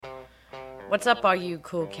What's up, all you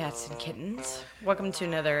cool cats and kittens? Welcome to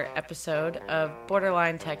another episode of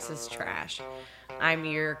Borderline Texas Trash. I'm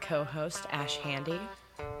your co-host, Ash Handy.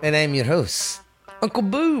 And I'm your host, Uncle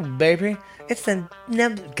Boo, baby. It's the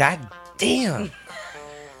number. God damn.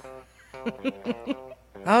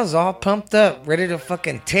 I was all pumped up, ready to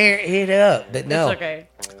fucking tear it up. But no. It's okay.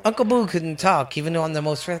 Uncle Boo couldn't talk, even though I'm the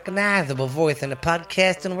most recognizable voice in the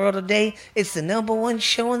podcasting world today. It's the number one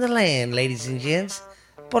show in the land, ladies and gents.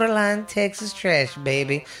 Borderline Texas Trash,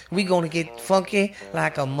 baby. We gonna get funky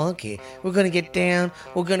like a monkey. We're gonna get down,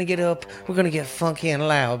 we're gonna get up, we're gonna get funky and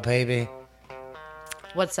loud, baby.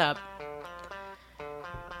 What's up?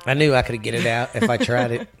 I knew I could get it out if I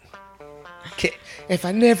tried it. If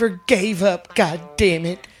I never gave up, god damn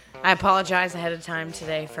it. I apologize ahead of time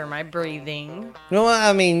today for my breathing. No,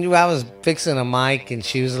 I mean, I was fixing a mic and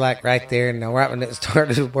she was like right there, and right when it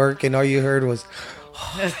started working, all you heard was...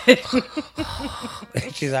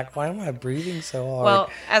 She's like, why am I breathing so hard? Well,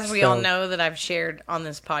 as we all know that I've shared on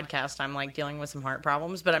this podcast, I'm like dealing with some heart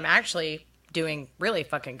problems, but I'm actually doing really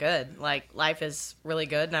fucking good. Like, life is really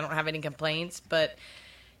good and I don't have any complaints, but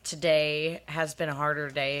today has been a harder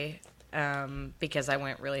day because I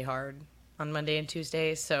went really hard on Monday and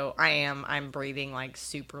Tuesday. So I'm breathing like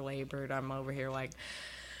super labored. I'm over here like...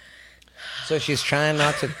 So she's trying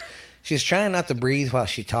not to breathe while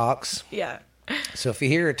she talks. Yeah. So if you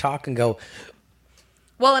hear her talk and go...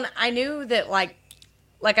 Well, and I knew that, like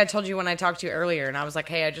I told you when I talked to you earlier, and I was like,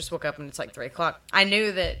 hey, I just woke up and it's like 3 o'clock. I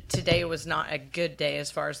knew that today was not a good day as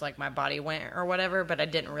far as, like, my body went or whatever, but I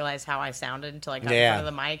didn't realize how I sounded until I got in front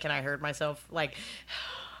of the mic and I heard myself, like...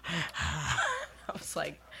 I was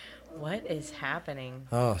like, what is happening?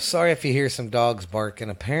 Oh, sorry if you hear some dogs barking.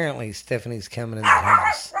 Apparently, Stephanie's coming in the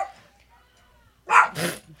house.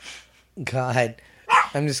 God...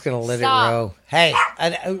 I'm just going to let it roll. Hey,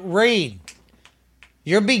 Reed,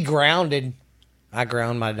 you'll be grounded. I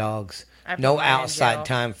ground my dogs. No outside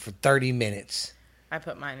time for 30 minutes. I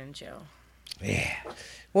put mine in jail. Yeah.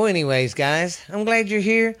 Well, anyways, guys, I'm glad you're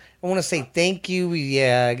here. I want to say thank you. We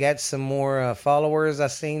got some more followers.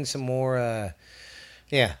 I've seen some more,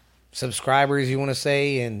 subscribers, you want to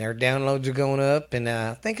say, and their downloads are going up. And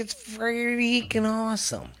I think it's freaking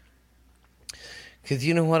awesome. Because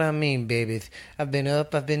you know what I mean, baby. I've been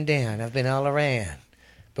up, I've been down, I've been all around.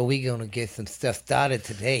 But we going to get some stuff started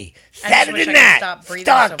today. Saturday night,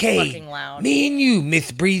 Starcade. Me and you,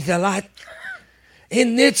 Miss Breathe a Lot.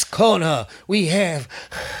 In this corner, we have...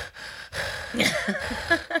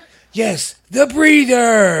 yes, the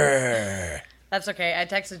breather. That's okay. I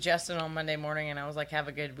texted Justin on Monday morning, and I was like, have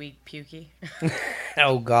a good week, Pukey.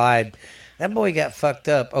 Oh, God. That boy got fucked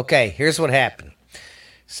up. Okay, here's what happened.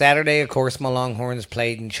 Saturday, of course, my Longhorns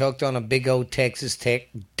played and choked on a big old Texas Tech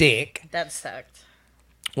dick. That sucked.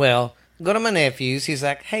 Well, go to my nephew's. He's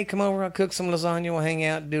like, hey, come over. I'll cook some lasagna. We'll hang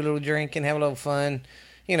out, do a little drinking, have a little fun.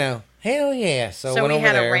 You know, hell yeah. So we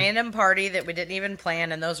had a random party that we didn't even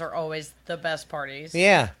plan, and those are always the best parties.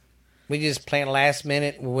 Yeah. We just planned last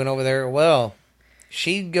minute. We went over there. Well,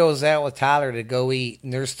 she goes out with Tyler to go eat,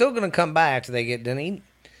 and they're still going to come by after they get done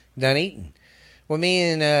eating. Well, me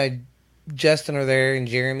and... Justin are there and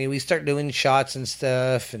Jeremy. We start doing shots and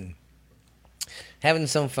stuff and having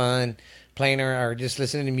some fun, playing or just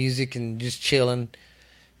listening to music and just chilling.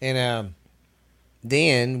 And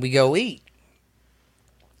then we go eat.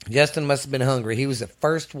 Justin must have been hungry. He was the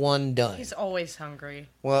first one done. He's always hungry.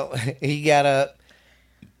 Well, he got up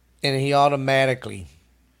and he automatically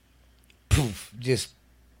just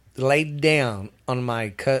laid down on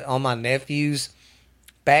my nephew's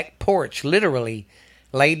back porch, literally.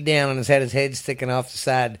 Laid down and had his head sticking off the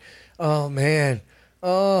side. Oh, man.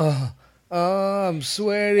 Oh, I'm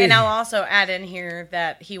sweaty. And I'll also add in here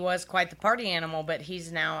that he was quite the party animal, but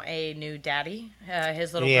he's now a new daddy.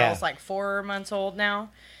 His little girl's like 4 months old now.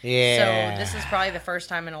 Yeah. So this is probably the first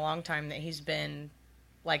time in a long time that he's been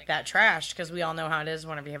like that trashed, because we all know how it is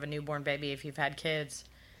whenever you have a newborn baby if you've had kids.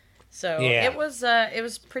 So it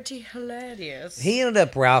was pretty hilarious. He ended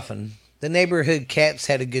up ralphing. The neighborhood cats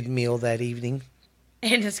had a good meal that evening.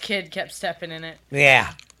 And his kid kept stepping in it.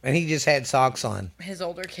 Yeah, and he just had socks on. His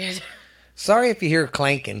older kid. Sorry if you hear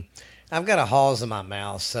clanking. I've got a Halls in my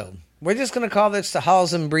mouth, so we're just going to call this the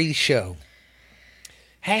Halls and Breathe Show.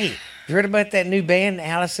 Hey, you heard about that new band,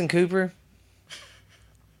 Allison Cooper?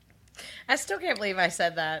 I still can't believe I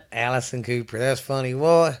said that. Allison Cooper, that's funny.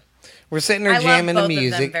 Well, We're sitting there I love jamming both the of them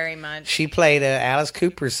music. very much. She played Alice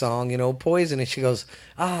Cooper song, Poison, and she goes,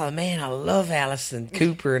 "Oh man, I love Alison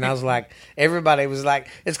Cooper." And I was like, everybody was like,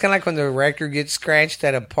 it's kind of like when the record gets scratched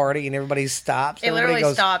at a party and everybody stops. It literally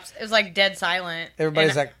stops. It was like dead silent.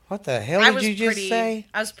 Everybody's like, "What the hell did you just say?"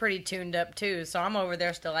 I was pretty tuned up too, so I'm over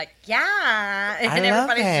there still like, yeah, and love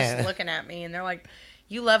everybody's that. just looking at me, and they're like,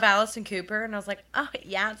 "You love Alison Cooper?" And I was like, "Oh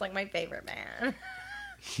yeah, it's like my favorite band."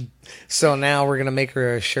 So now we're gonna make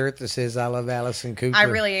her a shirt that says "I love Alison Cooper." I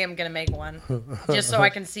really am gonna make one, just so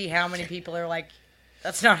I can see how many people are like,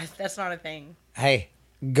 "That's not a thing." Hey,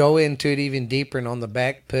 go into it even deeper, and on the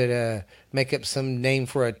back, make up some name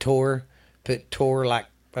for a tour. Put tour like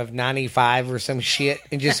of '95 or some shit,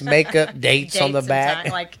 and just make up dates on the and back.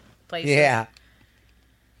 time, like places. Yeah,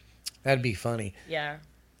 that'd be funny. Yeah.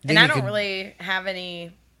 Then And I you don't could- really have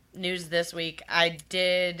any news this week. I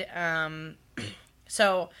did,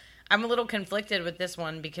 so I'm a little conflicted with this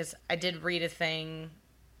one because I did read a thing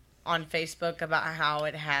on Facebook about how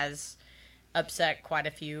it has upset quite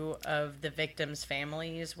a few of the victims'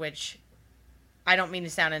 families, which I don't mean to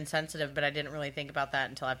sound insensitive, but I didn't really think about that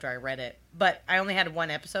until after I read it. But I only had one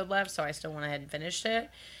episode left, so I still went ahead and finished it.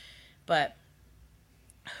 But,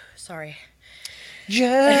 sorry.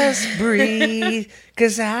 Just breathe,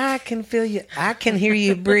 'cause I can feel you. I can hear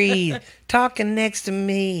you breathe, talking next to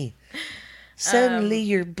me. Suddenly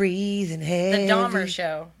you're breathing heavy. The Dahmer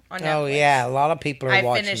Show on Netflix. Oh yeah, a lot of people are I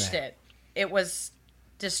watching finished that. it. It was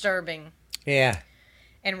disturbing Yeah,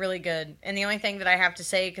 and really good. And the only thing that I have to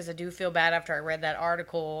say, because I do feel bad after I read that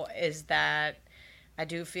article, is that I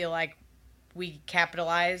do feel like we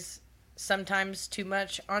capitalize sometimes too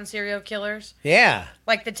much on serial killers. yeah.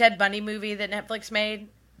 Like the Ted Bundy movie that Netflix made,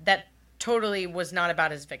 that totally was not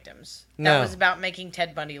about his victims. That No. was about making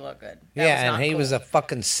Ted Bundy look good. That Yeah, was not and he cool. was a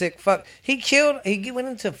fucking sick fuck. He went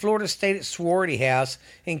into Florida State sorority house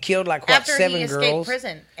and killed like what, after 7 he escaped girls.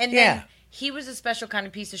 prison. And Yeah. then he was a special kind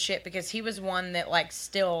of piece of shit because he was one that like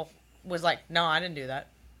still was like, no, I didn't do that.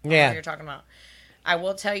 I don't know Yeah. what you're talking about. I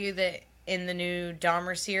will tell you that in the new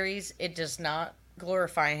Dahmer series, it does not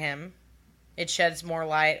glorify him. It sheds more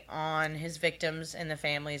light on his victims and the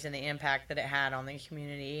families and the impact that it had on the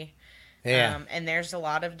community. Yeah, And there's a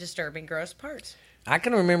lot of disturbing, gross parts. I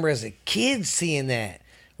can remember as a kid seeing that,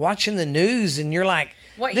 watching the news, and you're like,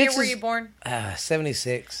 What this year were is- you born?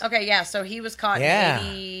 76. Okay, yeah, so he was caught Yeah. in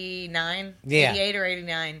 89, Yeah. 88 or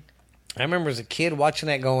 89. I remember as a kid watching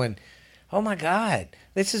that, going, "Oh my god,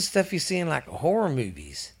 this is stuff you see in like horror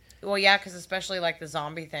movies." Well, yeah, because especially like the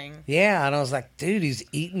zombie thing. Yeah, and I was like, "Dude, he's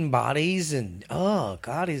eating bodies, and oh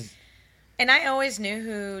god, he's." And I always knew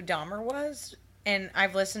who Dahmer was, and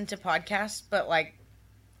I've listened to podcasts, but like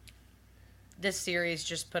this series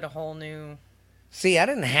just put a whole new. See, I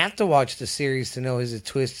didn't have to watch the series to know he's a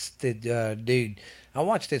twisted dude. I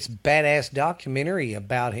watched this badass documentary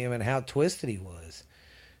about him and how twisted he was.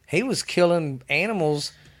 He was killing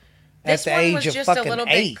animals This at the one age was of just a fucking little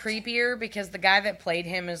 8. bit creepier because the guy that played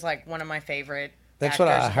him is like one of my favorite. That's what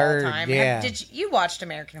I actors of all heard, time. yeah. Did you watched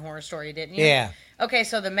American Horror Story? Didn't you? Yeah. Okay,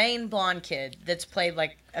 so the main blonde kid that's played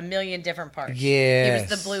like a million different parts. Yes.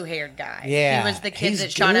 He was the blue-haired guy. Yeah. He was the kid He's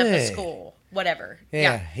that shot up a good. school. Whatever.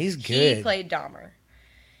 Yeah, he's He good. played Dahmer.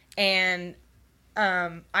 And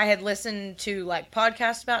I had listened to like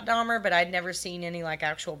podcasts about Dahmer, but I'd never seen any like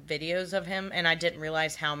actual videos of him, and I didn't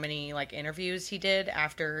realize how many like interviews he did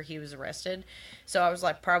after he was arrested. So I was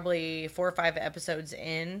like probably 4 or 5 episodes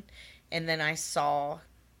in, and then I saw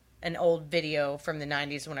an old video from the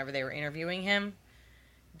 90s whenever they were interviewing him.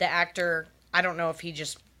 The actor, I don't know if he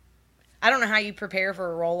just, I don't know how you prepare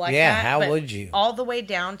for a role like Yeah, that. how but would you? all the way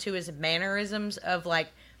down to his mannerisms of like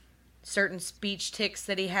certain speech tics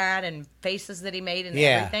that he had and faces that he made and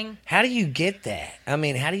Yeah. everything. How do you get that? I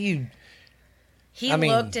mean, how do you? He I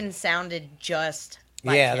mean- looked and sounded just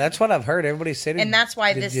like Yeah, him. that's what I've heard. Everybody said it. And that's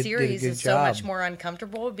why did- this did a series good is so job. much more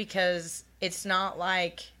uncomfortable because it's not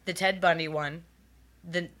like the Ted Bundy one,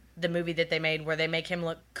 the movie that they made where they make him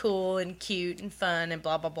look cool and cute and fun and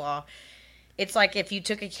blah blah blah. It's like if you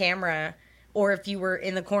took a camera or if you were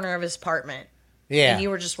in the corner of his apartment Yeah, and you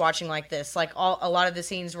were just watching like this. Like a lot of the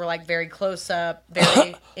scenes were like very close up,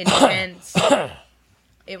 very intense.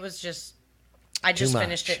 It was just I just much.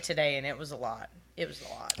 finished it today and it was a lot. It was a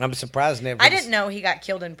lot. I'm surprised Netflix. I didn't know he got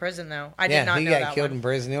killed in prison though. I did not he know got that killed one. in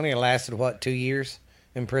prison. He only lasted what 2 years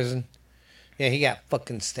in prison. Yeah, he got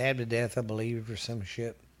fucking stabbed to death, I believe, or some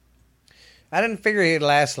shit. I didn't figure he'd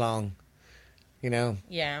last long. You know,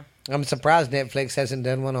 Yeah. I'm surprised Netflix hasn't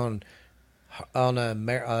done one on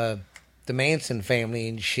the Manson family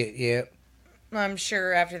and shit yet. I'm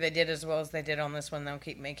sure after they did as well as they did on this one, they'll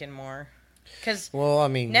keep making more. Because Well, I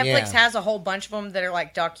mean, Netflix yeah. has a whole bunch of them that are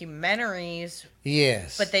like documentaries,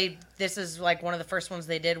 Yes. but this is like one of the first ones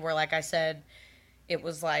they did where, like I said, it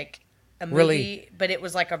was like a movie, Really? but it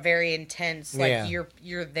was like a very intense, like Yeah.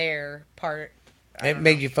 you're there part. It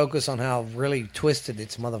made you focus on how really twisted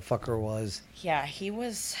this motherfucker was. Yeah, he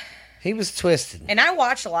was. He was twisted. And I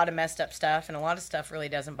watched a lot of messed up stuff, and a lot of stuff really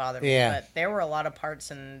doesn't bother me. Yeah. But there were a lot of parts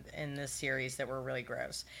in this series that were really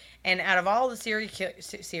gross. And out of all the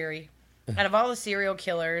out of all the serial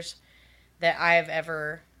killers that I've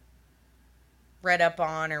ever read up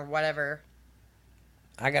on or whatever,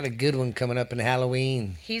 I got a good one coming up in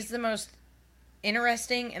Halloween. he's the most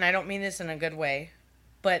interesting, and I don't mean this in a good way,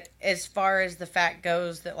 but as far as the fact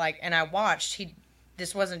goes that, like, and I watched,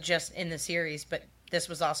 this wasn't just in the series, but this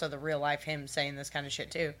was also the real life him saying this kind of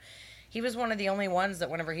shit too. He was one of the only ones that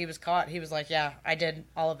whenever he was caught, he was like, yeah, I did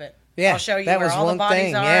all of it. Yeah, I'll show you that where was all the one bodies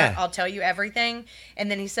thing, are. yeah. I'll tell you everything. And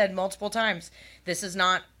then he said multiple times, this is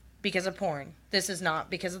not because of porn. This is not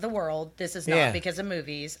because of the world. This is not Yeah. because of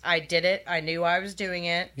movies. I did it. I knew I was doing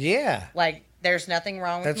it. Yeah. Like, there's nothing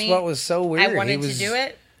wrong with That's me. what was so weird. I wanted He was, to do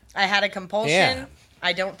it. I had a compulsion. Yeah.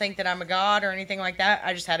 I don't think that I'm a god or anything like that.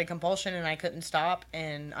 I just had a compulsion and I couldn't stop,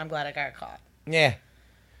 and I'm glad I got caught. Yeah.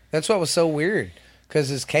 That's what was so weird. Because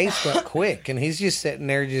his case went quick, and he's just sitting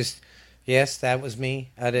there just, yes, that was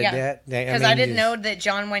me. I did that. Because I didn't know that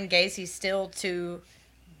John Wayne Gacy still to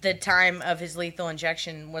the time of his lethal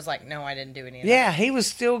injection was like, no, I didn't do any of that. Yeah, he was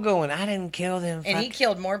still going, I didn't kill them. And he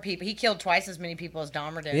killed more people. He killed twice as many people as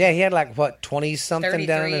Dahmer did. Yeah, he had like, what, 20-something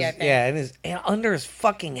down 33, his... I think. Yeah, under his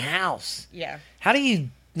fucking house. Yeah. How do you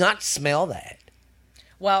not smell that?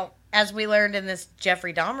 Well, as we learned in this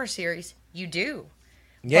Jeffrey Dahmer series, you do.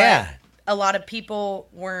 Yeah. But a lot of people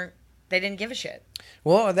they didn't give a shit.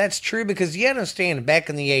 Well, that's true because you understand back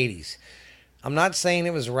in the 80s, I'm not saying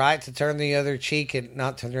it was right to turn the other cheek and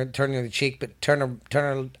not turn the other cheek, but turn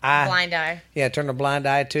an eye. Blind eye. Yeah, turn a blind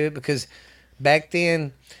eye to it because back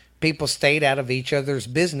then people stayed out of each other's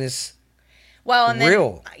business. Well, and then,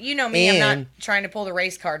 Real. you know me, I'm And- not trying to pull the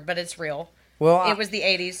race card, but it's real. Well, It was the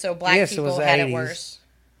 80s, so black Yes, it people was the had it 80s. worse.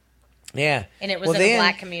 yeah. And it was in a then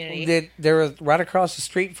black community. There was right across the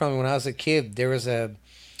street from me when I was a kid. There was a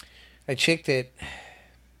chick that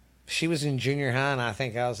she was in junior high, and I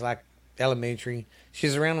think I was like elementary. She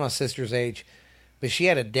was around my sister's age, but she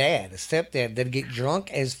had a stepdad that'd get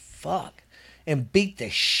drunk as fuck and beat the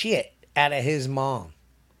shit out of his mom.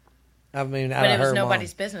 I mean, out But of it was her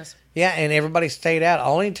nobody's mom. business. Yeah, and everybody stayed out.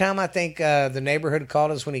 Only time I think the neighborhood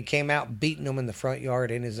called us when he came out beating them in the front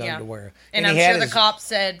yard in his Yeah. underwear. And he I'm had sure the his- cops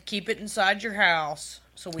said, keep it inside your house.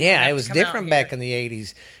 So we don't Yeah, have it to was come different out back here. in the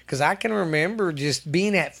 80s. Because I can remember just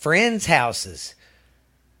being at friends' houses.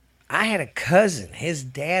 I had a cousin. His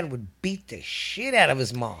dad would beat the shit out of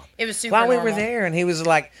his mom. It was super while we were normal. there, and he was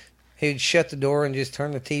like, he'd shut the door and just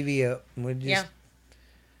turn the TV up. And we'd just, Yeah.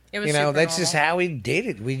 It was you know, super that's just normal. how we did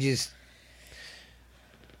it. We just...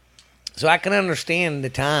 So I can understand the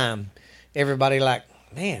time. Everybody like,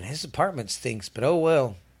 man, his apartment stinks, but oh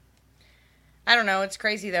well. I don't know. It's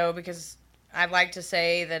crazy, though, because I'd like to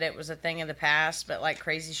say that it was a thing of the past, but, like,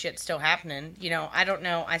 crazy shit's still happening. You know, I don't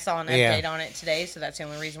know. I saw an Yeah. update on it today, so that's the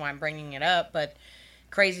only reason why I'm bringing it up. But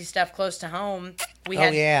crazy stuff close to home. We Oh,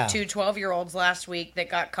 had yeah. two 12-year-olds last week that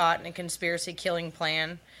got caught in a conspiracy killing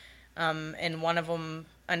plan. And one of them,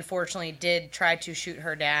 unfortunately, did try to shoot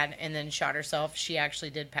her dad and then shot herself. She actually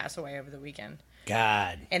did pass away over the weekend.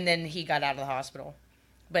 God. And then he got out of the hospital.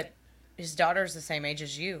 But his daughter's the same age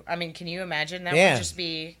as you. I mean, can you imagine? That Yeah. would just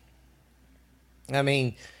be... I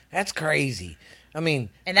mean, that's crazy. I mean...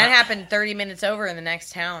 And that happened 30 minutes over in the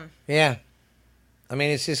next town. Yeah. I mean,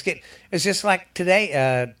 it's just like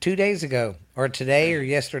today, 2 days ago, or today or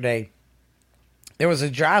yesterday, there was a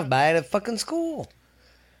drive-by at a fucking school.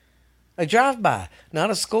 A drive-by. Not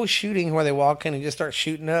a school shooting where they walk in and just start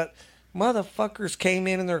shooting up. Motherfuckers came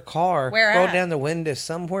in their car, Where rolled at? down the window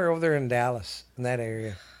somewhere over there in Dallas, in that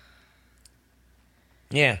area.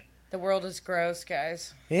 Yeah. The world is gross,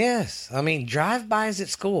 guys. Yes. I mean, drive-bys at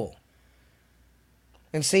school.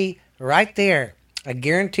 And see, right there, I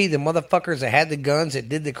guarantee the motherfuckers that had the guns that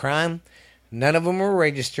did the crime, none of them were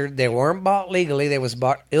registered. They weren't bought legally. They was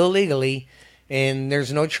bought illegally, and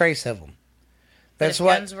there's no trace of them. But That's if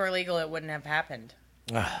what... guns were legal, it wouldn't have happened.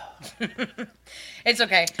 It's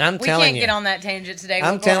okay. I'm we telling can't you. get on that tangent today.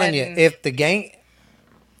 I'm We'll go telling you, ahead and- if the gang...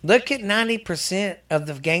 Look at 90% of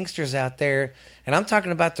the gangsters out there, and I'm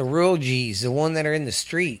talking about the real G's, the one that are in the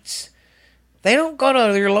streets. They don't go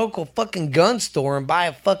to your local fucking gun store and buy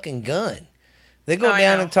a fucking gun. They go Oh, I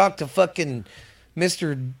down know. and talk to fucking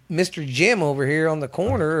Mr. Jim over here on the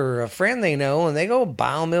corner or a friend they know, and they go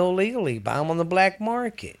buy them illegally, buy them on the black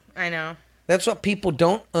market. I know. That's what people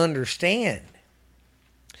don't understand.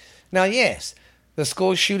 Now, yes, the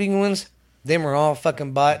school shooting ones, them are all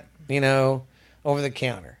fucking bought, over the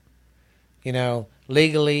counter.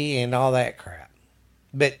 Legally and all that crap.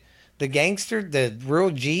 But the gangster, the real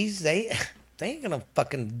G's, they ain't gonna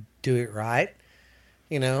fucking do it right.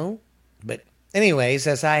 But anyways,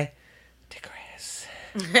 as I digress.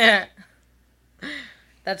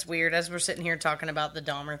 That's weird. As we're sitting here talking about the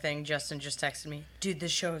Dahmer thing, Justin just texted me, dude,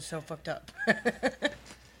 this show is so fucked up.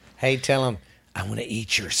 Hey, tell him, I want to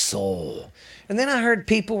eat your soul. And then I heard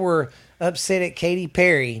people were upset at Katy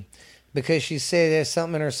Perry because she said there's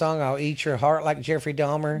something in her song, I'll eat your heart like Jeffrey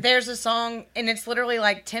Dahmer. There's a song, and it's literally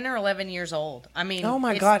like 10 or 11 years old. I mean, oh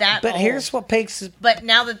my it's God. that But old. here's what makes... But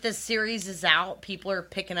now that this series is out, people are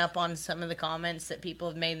picking up on some of the comments that people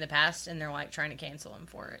have made in the past, and they're like trying to cancel him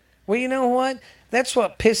for it. Well, you know what? That's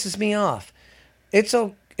what pisses me off.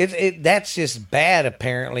 That's just bad,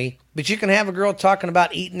 apparently. But you can have a girl talking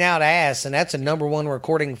about eating out ass, and that's a #1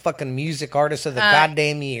 recording fucking music artist of the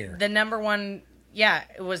goddamn year. The #1, yeah,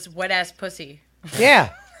 it was Wet Ass Pussy.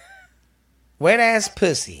 Yeah. Wet ass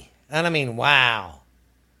pussy. And I mean, wow.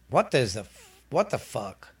 What the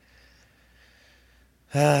fuck?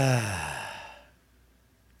 Well,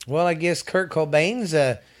 I guess Kurt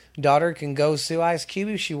Cobain's daughter can go sue Ice Cube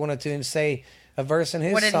if she wanted to and say a verse in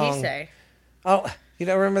his song. What did he say? Oh, you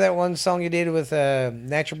don't remember that one song you did with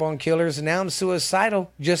Natural Born Killers? And now I'm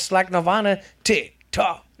suicidal, just like Nirvana. Tick,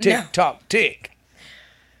 tock, tick, tock, tick.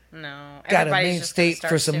 No. Got a Everybody's main just gonna state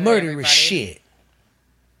start for some suing murderous everybody. shit.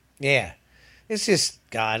 Yeah. It's just,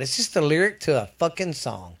 God, it's just a lyric to a fucking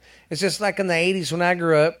song. It's just like in the 80s when I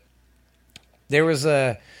grew up, there was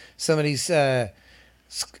some of these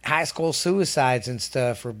high school suicides and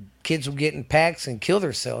stuff, or kids were getting packs and kill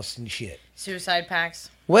themselves and shit. Suicide packs.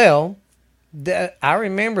 Well, I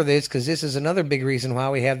remember this because this is another big reason why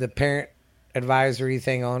we have the parent advisory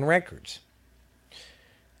thing on records.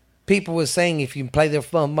 People was saying if you play the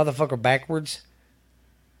motherfucker backwards,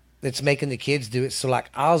 it's making the kids do it. So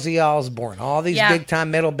like Ozzy Osbourne, all these big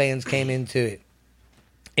time metal bands came into it.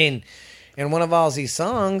 And one of Ozzy's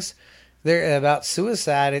songs, they're about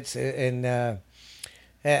suicide. It's they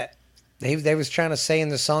was trying to say in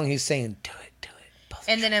the song, he's saying, do it.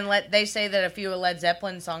 And then they say that a few of Led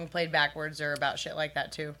Zeppelin songs played backwards are about shit like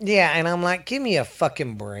that too. Yeah, and I'm like, give me a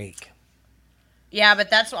fucking break. Yeah, but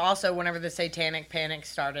that's also whenever the Satanic Panic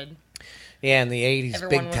started. Yeah, in the 80s, Everyone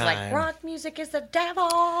big was time. like, rock music is the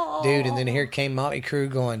devil. Dude, and then here came Motley Crue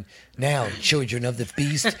going, now, children of the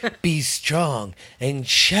beast, be strong and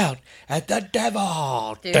shout at the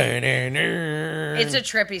devil. Dude, it's a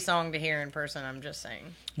trippy song to hear in person, I'm just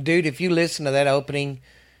saying. Dude, if you listen to that opening,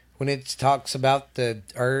 when it talks about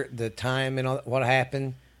the time and all, what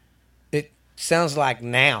happened, it sounds like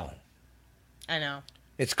now. I know.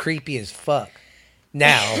 It's creepy as fuck.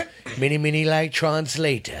 Now, many electrons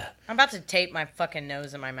later. I'm about to tape my fucking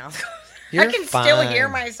nose in my mouth. You're I can still fine. hear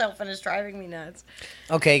myself and it's driving me nuts.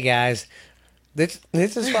 Okay, guys. This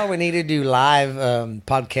is why we need to do live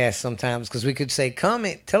podcasts sometimes, because we could say,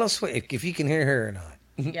 comment, tell us if you can hear her or not.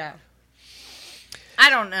 Yeah. I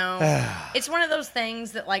don't know. It's one of those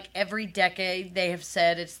things that like every decade they have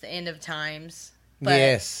said it's the end of times. But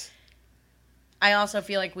Yes. I also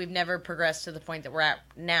feel like we've never progressed to the point that we're at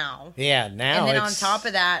now. Yeah, now And then on it's... top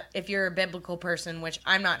of that, if you're a biblical person, which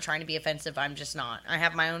I'm not trying to be offensive, I'm just not. I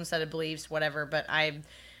have my own set of beliefs, whatever, but I'm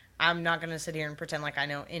not going to sit here and pretend like I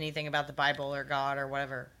know anything about the Bible or God or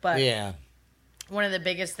whatever. But Yeah. one of the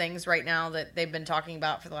biggest things right now that they've been talking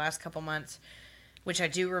about for the last couple months, which I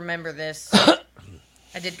do remember this.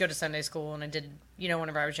 I did go to Sunday school, and I did,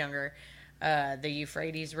 whenever I was younger, the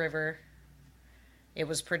Euphrates River. It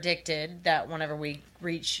was predicted that whenever we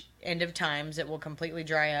reach end of times, it will completely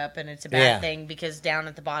dry up, and it's a bad thing because down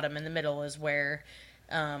at the bottom in the middle is where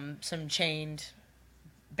some chained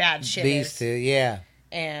bad shit is. Yeah.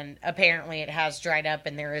 And apparently it has dried up,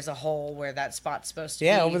 and there is a hole where that spot's supposed to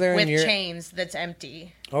be over there with in Europe. chains that's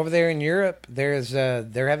empty. Over there in Europe, there's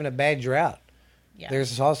they're having a bad drought. Yeah.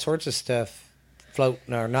 There's all sorts of stuff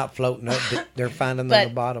floating, or not floating up, but they're finding on But-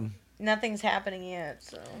 the bottom. Nothing's happening yet,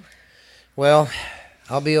 so... Well,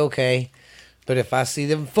 I'll be okay. But if I see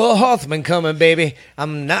them full horsemen coming, baby,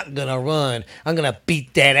 I'm not going to run. I'm going to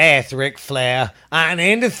beat that ass, Ric Flair. Ian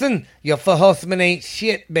Anderson, your full horseman ain't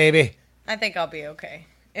shit, baby. I think I'll be okay.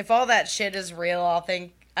 If all that shit is real,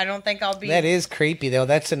 I don't think I'll be... That is creepy, though.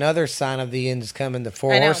 That's another sign of the end's coming. The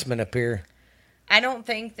four I know. horsemen appear. I don't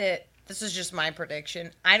think that this is just my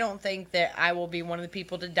prediction. I don't think that I will be one of the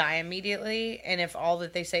people to die immediately. And if all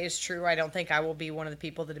that they say is true, I don't think I will be one of the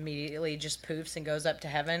people that immediately just poofs and goes up to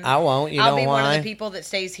heaven. I won't. I'll be one of the people that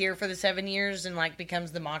stays here for the 7 years and like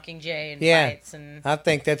becomes the Mockingjay and fights. And I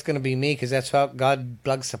think that's going to be me because that's how God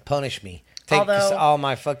likes to punish me. Take all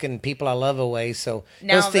my fucking people I love away. So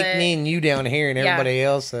he'll stick me and you down here and everybody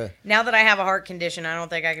else. Now that I have a heart condition, I don't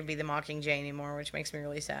think I could be the Mockingjay anymore, which makes me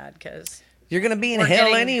really sad because... You're going to be in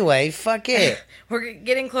hell anyway. Fuck it. We're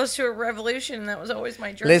getting close to a revolution. That was always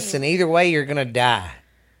my dream. Listen, either way, you're going to die.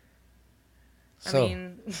 So,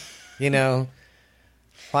 you know,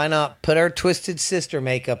 why not put our Twisted Sister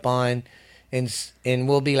makeup on and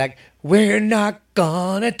we'll be like, we're not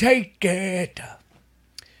going to take it.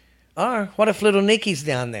 Or what if little Nicky's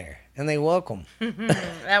down there and they welcome?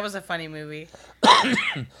 That was a funny movie.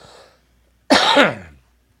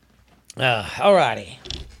 Alrighty.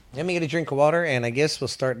 Let me get a drink of water, and I guess we'll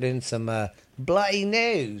start doing some bloody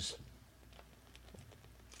news.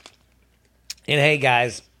 And hey,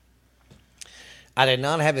 guys, I did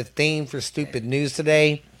not have a theme for stupid news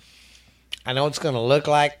today. I know it's going to look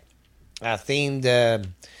like I themed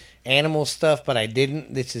animal stuff, but I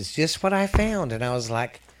didn't. This is just what I found, and I was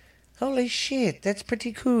like, holy shit, that's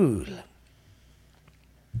pretty cool.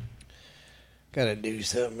 Gotta do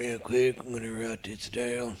something real quick. I'm going to write this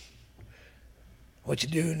down. What you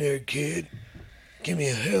doing there, kid? Give me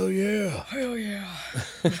a hell yeah. Hell yeah.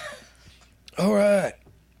 All right.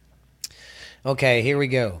 Okay, here we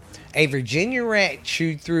go. A Virginia rat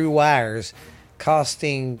chewed through wires,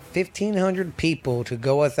 costing 1,500 people to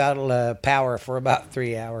go without power for about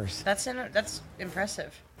 3 hours. That's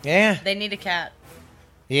impressive. Yeah. They need a cat.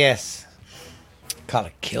 Yes. Call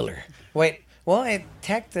it killer. Wait, well, it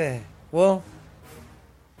attacked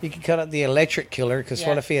you can cut out the electric killer, because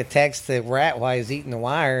what if he attacks the rat while he's eating the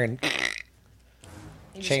wire and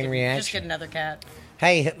chain reaction? Just get another cat.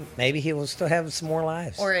 Hey, maybe he will still have some more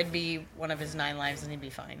lives. Or it'd be one of his 9 lives and he'd be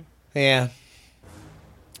fine. Yeah.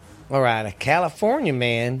 All right, a California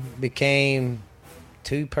man became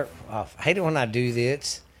I hate it when I do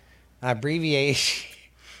this. Abbreviation.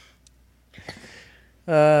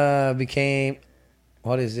 Became,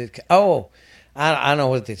 what is it? Oh, I know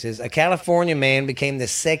what this is. A California man became the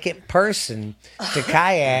second person to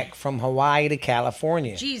kayak from Hawaii to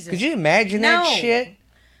California. Jesus. Could you imagine that shit?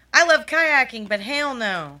 I love kayaking, but hell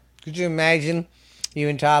no. Could you imagine you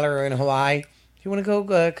and Tyler are in Hawaii? You want to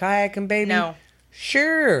go kayaking, baby? No.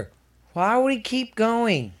 Sure. Why would he keep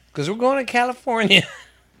going? Because we're going to California.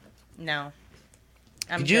 No.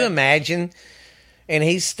 Could you imagine? And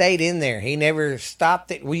he stayed in there. He never stopped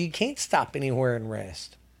it. Well, you can't stop anywhere and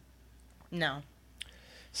rest. No.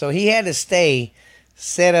 So he had to stay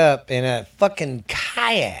set up in a fucking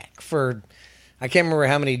kayak for, I can't remember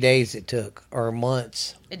how many days it took, or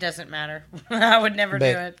months. It doesn't matter. I would never do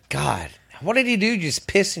it. God, what did he do? Just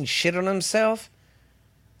piss and shit on himself?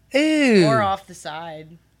 Ew. Or off the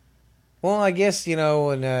side. Well, I guess,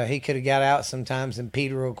 and he could have got out sometimes and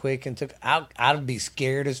peed real quick and took out. I'd be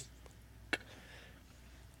scared as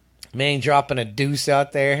man dropping a deuce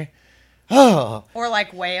out there. Oh. Or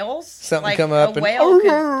like whales. Something like come up a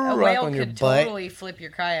whale and could totally flip your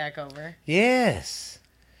kayak over. Yes.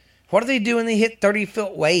 What did they do when they hit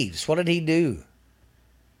 30-foot waves? What did he do?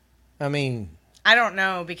 I mean, I don't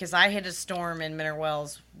know, because I hit a storm in Minter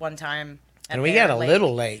Wells one time. And we got a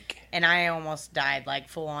little lake. And I almost died, like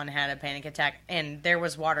full on had a panic attack. And there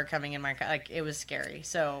was water coming in my like it was scary.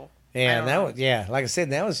 So yeah, like I said,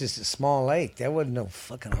 that was just a small lake. That wasn't no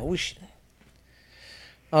fucking ocean.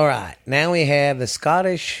 All right, now we have the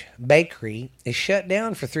Scottish bakery is shut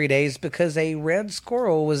down for 3 days because a red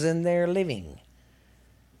squirrel was in there living.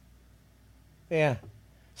 Yeah,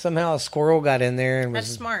 somehow a squirrel got in there and That's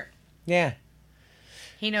smart. Yeah.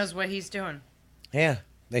 He knows what he's doing. Yeah,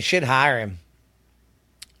 they should hire him.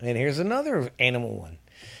 And here's another animal one.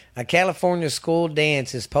 A California school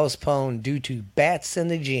dance is postponed due to bats in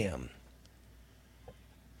the gym.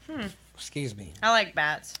 Excuse me. I like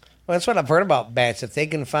bats. Well, that's what I've heard about bats. If they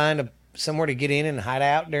can find somewhere to get in and hide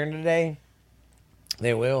out during the day,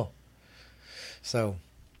 they will. So,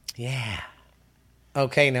 yeah.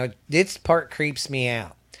 Okay, now this part creeps me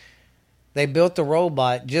out. They built the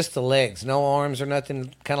robot, just the legs, no arms or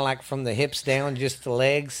nothing, kind of like from the hips down, just the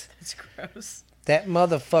legs. It's gross. That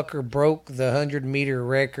motherfucker broke the 100-meter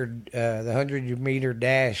record, the 100-meter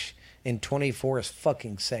dash in 24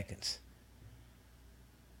 fucking seconds.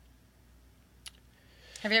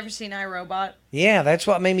 Have you ever seen iRobot? Yeah, that's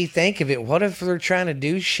what made me think of it. What if they're trying to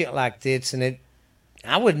do shit like this and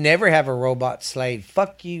I would never have a robot slave.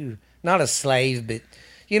 Fuck you. Not a slave, but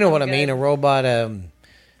you know what I mean. A robot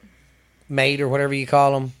maid or whatever you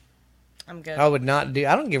call them. I'm good. I would not do.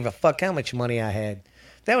 I don't give a fuck how much money I had.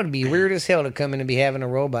 That would be weird as hell to come in and be having a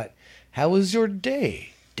robot. How was your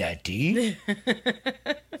day, Daddy?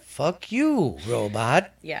 Fuck you,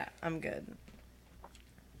 robot. Yeah, I'm good.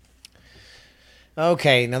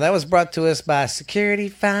 Okay, now that was brought to us by Security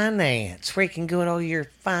Finance, where you can go at all your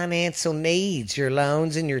financial needs, your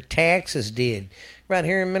loans, and your taxes did. Right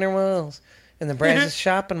here in Mineral Wells, in the Brazos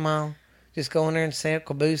Shopping Mall. Just go in there and say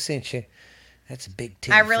Uncle Boo sent you. That's a big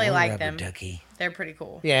titty I really phone like rubber them. ducky. They're pretty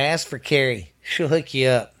cool. Yeah, ask for Carrie. She'll hook you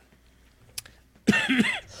up.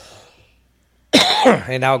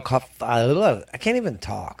 And I'll cough. I can't even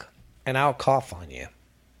talk. And I'll cough on you.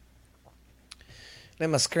 Let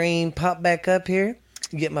my screen pop back up here.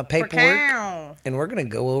 Get my paperwork. Pow. And we're going to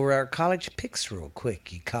go over our college picks real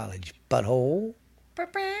quick, you college butthole.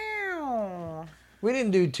 Pow. We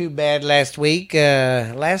didn't do too bad last week.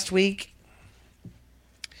 Last week,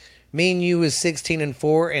 me and you was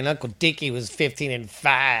 16-4, and Uncle Dickie was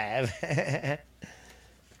 15-5.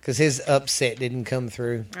 Because his upset didn't come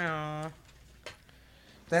through. Aw.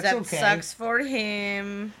 That's That okay. sucks for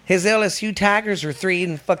him. His LSU Tigers are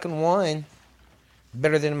 3-1.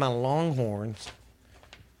 Better than my Longhorns.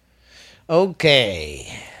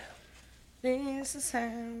 Okay. This is how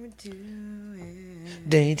we do it.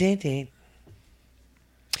 Day.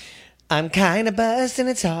 I'm kind of buzzed, and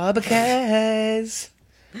it's all because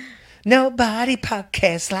nobody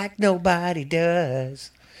podcasts like nobody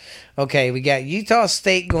does. Okay, we got Utah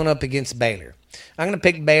State going up against Baylor. I'm going to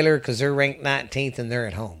pick Baylor because they're ranked 19th and they're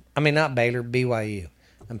at home. I mean, not Baylor, BYU.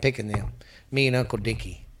 I'm picking them. Me and Uncle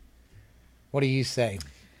Dickie. What do you say?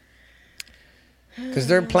 Because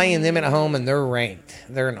they're playing them at home and they're ranked.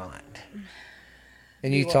 They're not.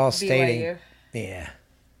 And Utah State. BYU. Yeah.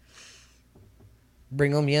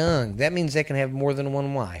 Bring them young. That means they can have more than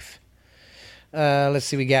one wife. Let's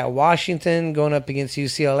see. We got Washington going up against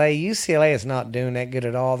UCLA. UCLA is not doing that good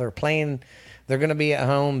at all. They're playing. They're going to be at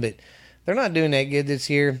home, but they're not doing that good this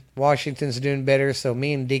year. Washington's doing better, so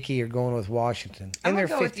me and Dickie are going with Washington. I'm And going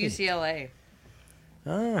to go with 15. UCLA.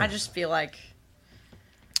 Oh, I just feel like...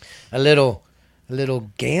 a little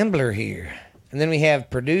gambler here. And then we have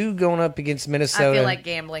Purdue going up against Minnesota. I feel like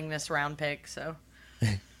gambling this round pick, so...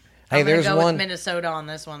 Hey, I'm going to there's go one. with Minnesota on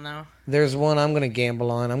this one, though. There's one I'm going to gamble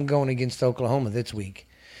on. I'm going against Oklahoma this week.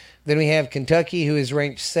 Then we have Kentucky, who is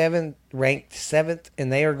ranked seventh,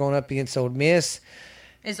 and they are going up against Ole Miss.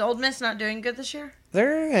 Is Ole Miss not doing good this year?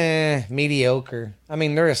 They're mediocre. I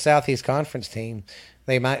mean, they're a Southeast Conference team.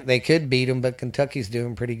 They could beat them, but Kentucky's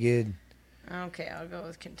doing pretty good. Okay, I'll go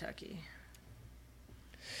with Kentucky.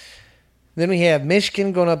 Then we have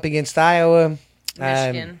Michigan going up against Iowa.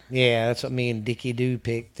 Michigan. Yeah, that's what me and Dickie do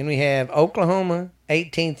pick. Then we have Oklahoma,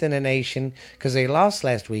 18th in the nation, because they lost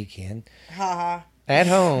last weekend. Haha. At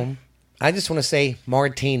home. I just want to say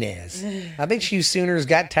Martinez. I bet you Sooners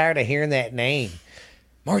got tired of hearing that name.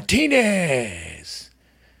 Martinez.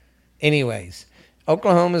 Anyways,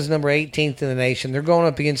 Oklahoma's number 18th in the nation. They're going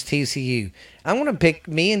up against TCU.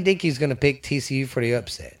 Me and Dickie's going to pick TCU for the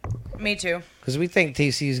upset. Me too. Because we think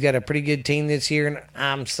TCU's got a pretty good team this year. And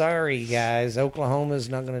I'm sorry, guys. Oklahoma's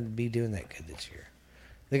not going to be doing that good this year.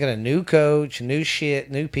 They got a new coach, new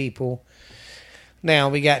shit, new people. Now,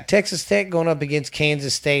 we got Texas Tech going up against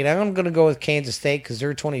Kansas State. I'm going to go with Kansas State because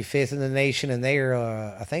they're 25th in the nation, and they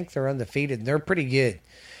are, I think they're undefeated, and they're pretty good.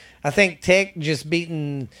 I think Tech just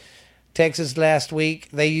beaten Texas last week.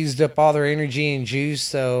 They used up all their energy and juice,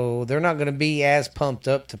 so they're not going to be as pumped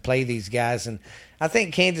up to play these guys. And I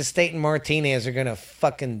think Kansas State and Martinez are going to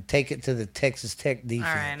fucking take it to the Texas Tech defense.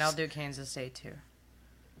 All right, I'll do Kansas State too.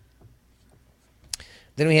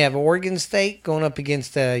 Then we have Oregon State going up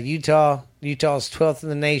against Utah. Utah's 12th in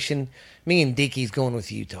the nation. Me and Dickie's going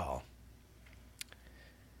with Utah.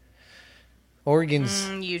 Oregon's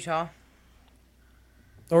Utah.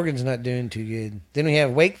 not doing too good. Then we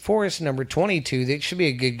have Wake Forest, number 22. That should be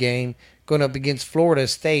a good game. Going up against Florida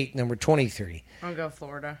State, number 23. I'll go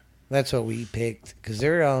Florida. That's what we picked because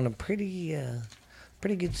they're on a pretty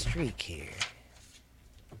good streak here.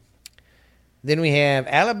 Then we have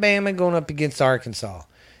Alabama going up against Arkansas.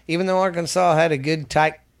 Even though Arkansas had a good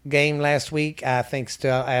tight game last week, I think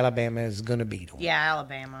still Alabama is going to beat them. Yeah,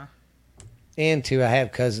 Alabama. And two, I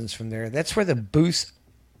have cousins from there. That's where the boosts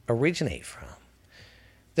originate from.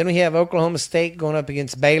 Then we have Oklahoma State going up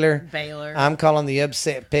against Baylor. Baylor. I'm calling the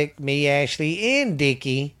upset pick. Me, Ashley, and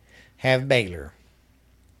Dickie have Baylor.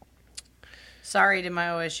 Sorry to my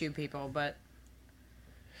OSU people, but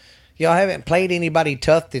Y'all haven't played anybody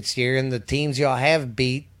tough this year, and the teams y'all have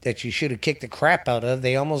beat that you should have kicked the crap out of,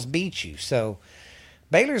 they almost beat you. So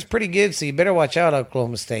Baylor's pretty good, so you better watch out,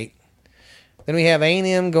 Oklahoma State. Then we have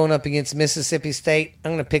A&M going up against Mississippi State.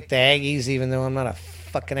 I'm going to pick the Aggies, even though I'm not a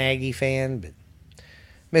fucking Aggie fan. But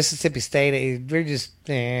Mississippi State, they're just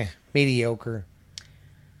mediocre.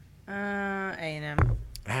 A&M.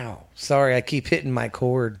 Ow. Sorry, I keep hitting my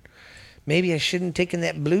cord. Maybe I shouldn't have taken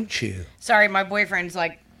that Blue Chew. Sorry, my boyfriend's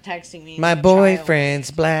like texting me. My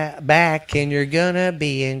boyfriend's back and you're gonna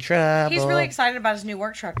be in trouble. He's really excited about his new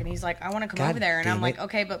work truck and he's like, I want to come God over there. And I'm damn like, it.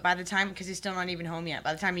 okay, but by the time, because he's still not even home yet.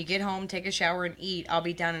 By the time you get home, take a shower and eat, I'll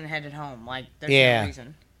be done and headed home. Like, there's Yeah. no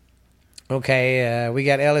reason. Okay, we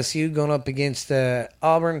got LSU going up against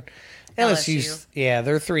Auburn. LSU's, yeah,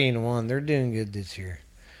 they're 3-1. They're doing good this year.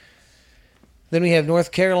 Then we have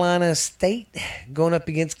North Carolina State going up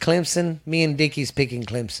against Clemson. Me and Dickie's picking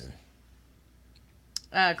Clemson.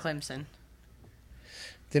 Clemson.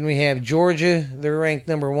 Then we have Georgia. They're ranked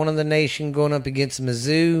number 1 in the nation going up against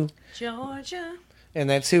Mizzou. Georgia. And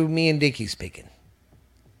that's who me and Dickie's picking.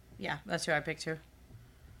 Yeah, that's who I picked too.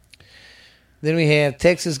 Then we have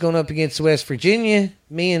Texas going up against West Virginia.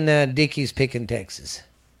 Me and Dickie's picking Texas.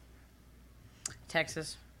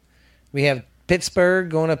 Texas. We have Pittsburgh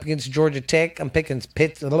going up against Georgia Tech. I'm picking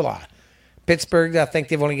Pittsburgh. I think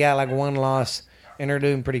they've only got like 1 loss, and they're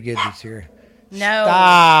doing pretty good this year. No.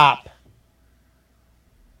 Stop.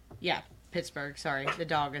 Yeah, Pittsburgh. Sorry, the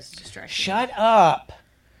dog is distracted. Shut up.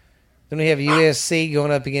 Then we have USC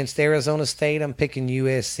going up against Arizona State. I'm picking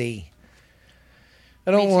USC.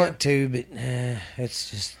 I don't want to, but it's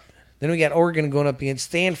just... Then we got Oregon going up against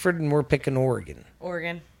Stanford, and we're picking Oregon.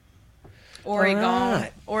 Oregon.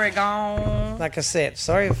 Right. Oregon. Like I said,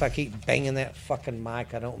 sorry if I keep banging that fucking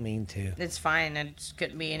mic. I don't mean to. It's fine. It just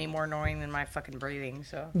couldn't be any more annoying than my fucking breathing,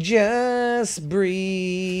 so. Just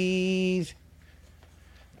breathe.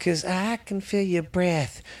 'Cause I can feel your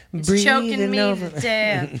breath. It's breathing choking me over. to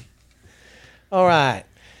death. All right.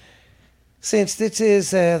 Since this is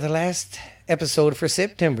the last episode for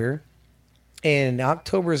September, and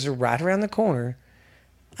October's right around the corner,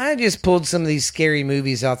 I just pulled some of these scary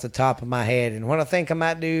movies off the top of my head. And what I think I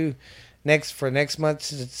might do next month,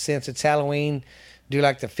 since it's Halloween, do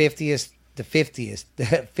like the 50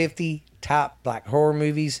 top like horror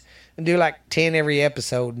movies, and do like 10 every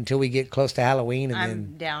episode until we get close to Halloween. And I'm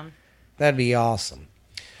then down. that'd be awesome.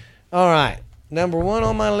 All right. Number 1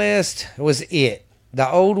 on my list was It. The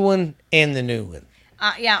old one and the new one.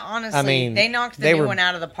 Yeah, honestly, I mean, they knocked the new one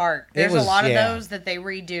out of the park. There's a lot of those that they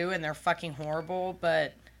redo and they're fucking horrible,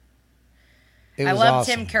 but I love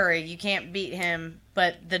awesome. Tim Curry. You can't beat him,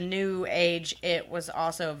 but the new age, It was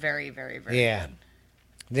also very, very, very good.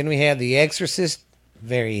 Then we have The Exorcist.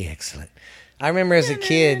 Very excellent. I remember as a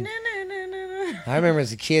kid,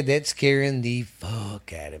 that scaring the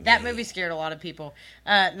fuck out of me. That movie scared a lot of people.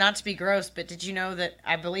 Not to be gross, but did you know that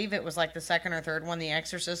I believe it was like the second or third one, The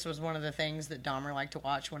Exorcist was one of the things that Dahmer liked to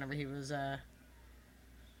watch whenever he was...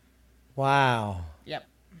 Wow. Yep.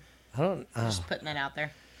 Just putting that out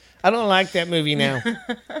there. I don't like that movie now.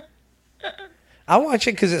 I watch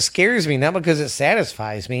it because it scares me, not because it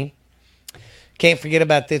satisfies me. Can't forget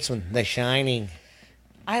about this one, The Shining.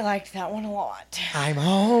 I liked that one a lot. I'm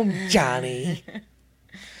home, Johnny.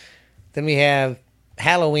 Then we have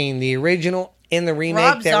Halloween, the original and the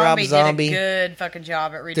remake. Rob Zombie did a good fucking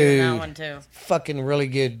job at redoing that one too. Fucking really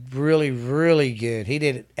good. Really, really good. He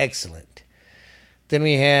did it excellent. Then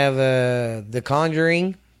we have The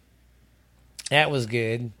Conjuring. That was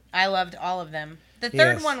good. I loved all of them. The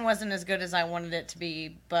third one wasn't as good as I wanted it to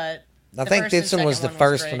be, but I think this one was the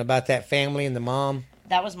first one about that family and the mom.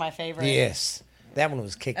 That was my favorite. Yes. That one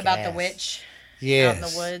was kicking about ass. The witch. Yes. Out in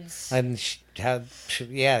the woods. And she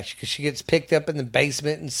gets picked up in the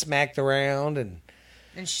basement and smacked around. And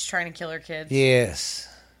she's trying to kill her kids. Yes.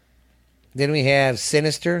 Then we have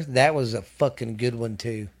Sinister. That was a fucking good one,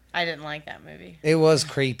 too. I didn't like that movie. It was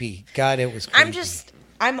creepy. God, it was creepy.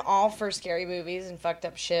 I'm all for scary movies and fucked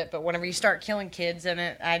up shit, but whenever you start killing kids in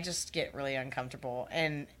it, I just get really uncomfortable.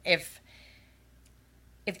 And if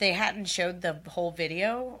they hadn't showed the whole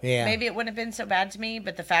video, maybe it wouldn't have been so bad to me.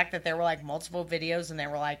 But the fact that there were like multiple videos and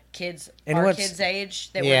there were like kids our kids'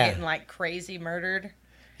 age that were getting like crazy murdered.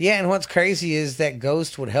 Yeah, and what's crazy is that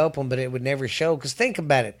ghost would help them, but it would never show. Because think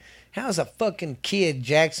about it. How's a fucking kid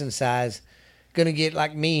Jackson size going to get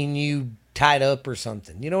like me and you tied up or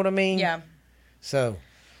something? You know what I mean? Yeah. So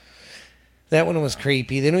that one was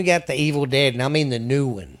creepy. Then we got The Evil Dead, and I mean the new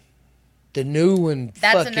one. The new one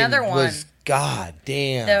That's another one. Was god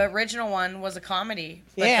damn. The original one was a comedy.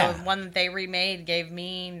 But the one that they remade gave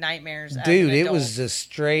me nightmares. Dude, it was a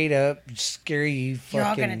straight up scary fucking... You're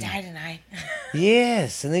all gonna die tonight.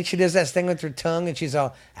 Yes. And then she does that thing with her tongue and she's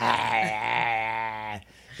all...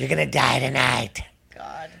 you're gonna die tonight.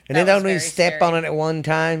 God. And then don't even step on it at one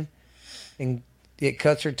time. and it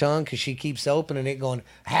cuts her tongue because she keeps opening it, going,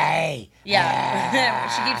 "Hey, Yeah,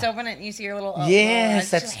 she keeps opening it, and you see her little.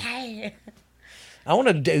 Yes, that's that's- hey. I want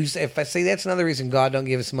to do. If I see, that's another reason God don't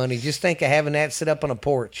give us money. Just think of having that sit up on a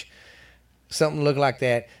porch, something look like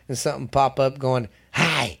that, and something pop up going,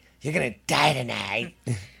 "Hi, you're gonna die tonight."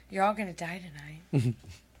 You're all gonna die tonight.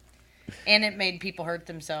 And it made people hurt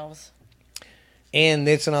themselves. And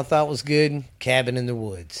this one I thought was good. Cabin in the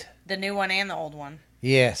Woods. The new one and the old one.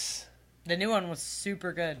 Yes, The new one was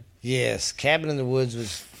super good. yes. Cabin in the Woods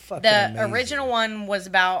was fucking The amazing. original one was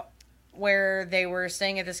about where they were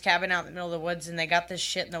staying at this cabin out in the middle of the woods, and they got this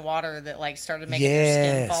shit in the water that like started making their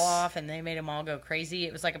skin Yes. fall off, and they made them all go crazy.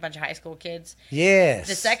 It was like a bunch of high school kids. Yes.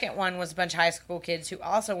 The second one was a bunch of high school kids who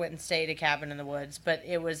also went and stayed at a cabin in the woods, but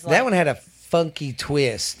it was like That one had a funky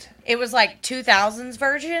twist. it was like 2000s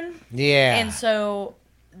version. Yeah. And so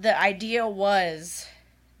the idea was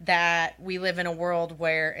that we live in a world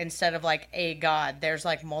where instead of like a god, there's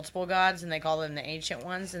like multiple gods, and they call them the ancient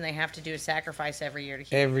ones, and they have to do a sacrifice every year to keep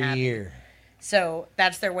them Every happy. year. So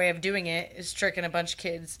that's their way of doing it, is tricking a bunch of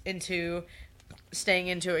kids into staying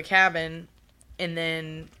into a cabin, and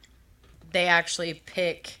then they actually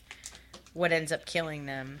pick what ends up killing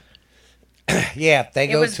them. Yeah, if they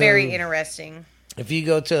It go was to very interesting. if you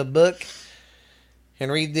go to a book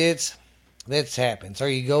and read this happens. Or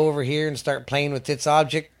you go over here and start playing with this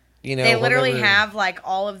object, you know. They literally whatever. have like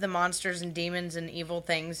all of the monsters and demons and evil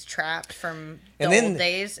things trapped from the and then, old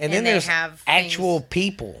days, and then they there's have actual things.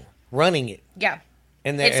 people running it. Yeah,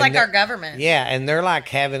 And it's and like they're- our government. Yeah, and they're like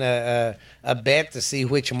having a bet to see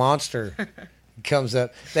which monster comes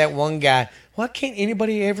up. That one guy, why can't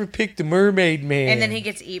anybody ever pick the mermaid man? And then he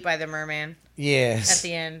gets eat by the merman yes. at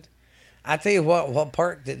the end. I tell you what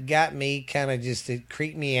part that got me kind of just, it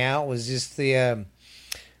creeped me out was just the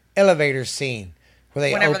elevator scene where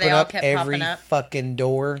they Whenever open they all up kept every popping up. fucking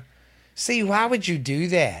door. See, why would you do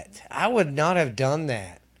that? I would not have done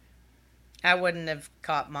that. I wouldn't have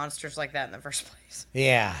caught monsters like that in the first place.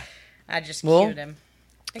 Yeah. I just Well, cued him.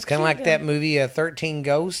 It's kind of like that movie 13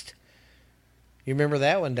 Ghost. You remember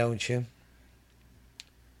that one, don't you?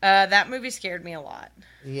 That movie scared me a lot.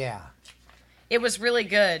 Yeah. It was really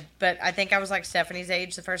good, but I think I was like Stephanie's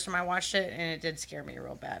age the first time I watched it, and it did scare me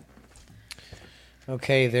real bad.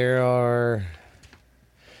 Okay, there are...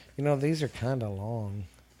 You know, these are kind of long.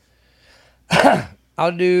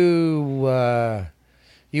 I'll do...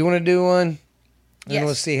 you want to do one? And Yes.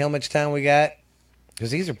 we'll see how much time we got.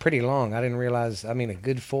 Because these are pretty long. I didn't realize... I mean, a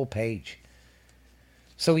good full page.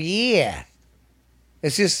 So, yeah.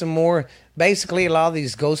 It's just some more... Basically, a lot of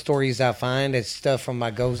these ghost stories I find, it's stuff from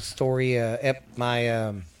my ghost story...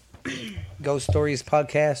 Ghost Stories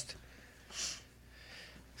podcast.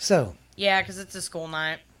 So... Yeah, because it's a school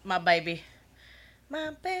night. My baby.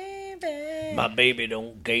 My baby. My baby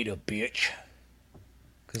don't gate a bitch.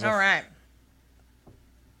 All right.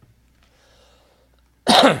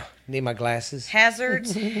 Need my glasses.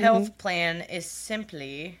 Hazard's health plan is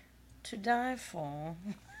simply to die for.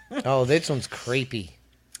 Oh, this one's creepy.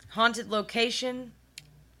 Haunted location.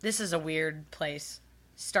 This is a weird place.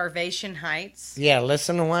 Starvation Heights. Yeah,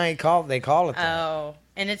 listen to why they call it that. Oh,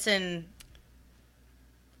 and it's in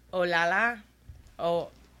Olala,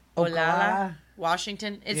 Ocala?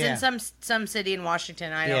 Washington. It's Yeah. in some city in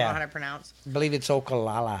Washington. I don't Yeah. know how to pronounce. I believe it's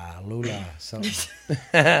Okalala, Lula,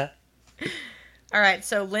 something. All right,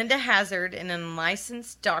 so Linda Hazard, an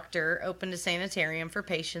unlicensed doctor, opened a sanitarium for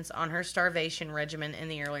patients on her starvation regimen in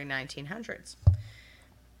the early 1900s.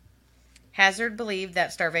 Hazard believed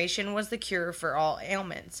that starvation was the cure for all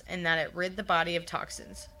ailments and that it rid the body of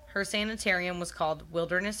toxins. Her sanitarium was called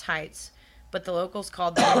Wilderness Heights, but the locals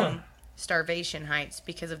called the home Starvation Heights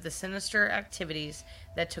because of the sinister activities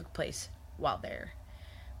that took place while there.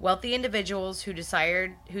 Wealthy individuals who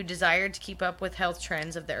desired to keep up with health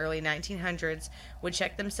trends of the early 1900s would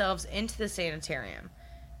check themselves into the sanitarium.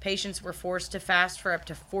 Patients were forced to fast for up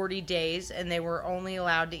to 40 days, and they were only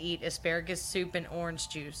allowed to eat asparagus soup and orange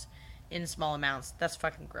juice in small amounts. That's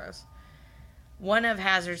fucking gross. One of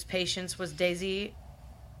Hazard's patients was Daisy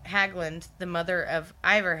Haglund, the mother of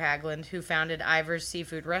Ivor Haglund, who founded Ivor's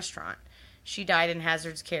Seafood Restaurant. She died in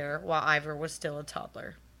Hazard's care while Ivor was still a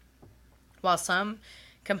toddler. While some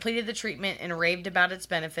completed the treatment and raved about its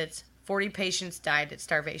benefits, 40 patients died at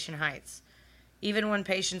Starvation Heights. Even when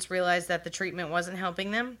patients realized that the treatment wasn't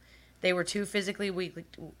helping them, they were too physically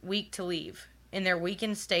weak to leave. In their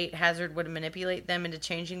weakened state, Hazard would manipulate them into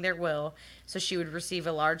changing their will, so she would receive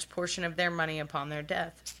a large portion of their money upon their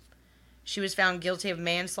death. She was found guilty of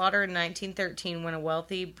manslaughter in 1913 when a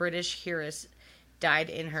wealthy British heiress died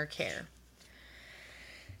in her care.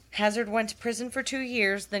 Hazard went to prison for 2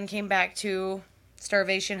 years, then came back to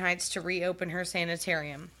Starvation Heights to reopen her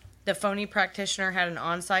sanitarium. The phony practitioner had an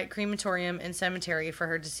on-site crematorium and cemetery for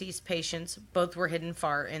her deceased patients. Both were hidden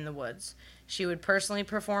far in the woods. She would personally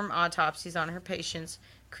perform autopsies on her patients,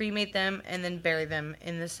 cremate them, and then bury them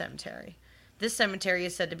in the cemetery. This cemetery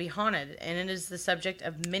is said to be haunted, and it is the subject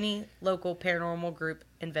of many local paranormal group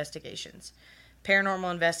investigations.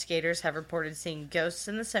 Paranormal investigators have reported seeing ghosts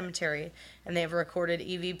in the cemetery, and they have recorded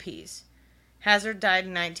EVPs. Hazard died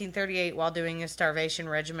in 1938 while doing a starvation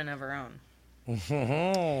regimen of her own.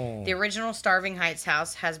 The original Starving Heights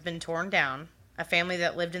house has been torn down. A family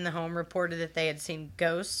that lived in the home reported that they had seen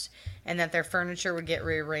ghosts and that their furniture would get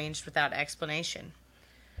rearranged without explanation.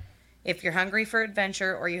 If you're hungry for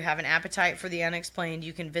adventure or you have an appetite for the unexplained,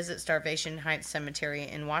 you can visit Starvation Heights Cemetery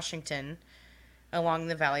in Washington along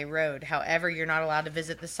the Valley Road. However, you're not allowed to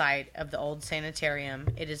visit the site of the old sanitarium.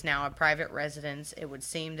 It is now a private residence. It would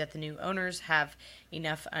seem that the new owners have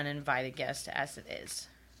enough uninvited guests as it is.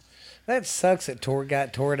 That sucks that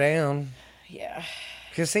got tore down. Yeah.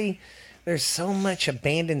 Because, see, there's so much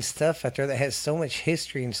abandoned stuff out there that has so much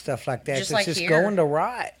history and stuff like that. Just It's like just here. going to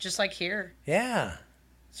rot. Just like here. Yeah.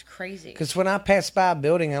 It's crazy. Because when I pass by a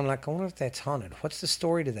building, I'm like, I wonder if that's haunted. What's the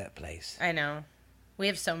story to that place? I know. We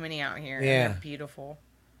have so many out here. Yeah. And they're beautiful.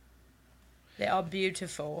 They are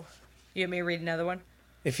beautiful. You want me to read another one?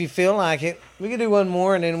 If you feel like it, we can do one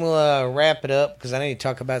more and then we'll wrap it up because I need to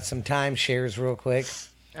talk about some timeshares real quick.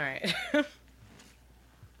 All right.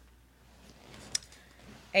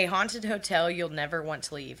 A haunted hotel you'll never want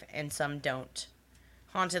to leave, and some don't.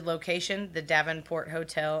 Haunted location, the Davenport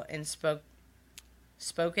Hotel in Spokane,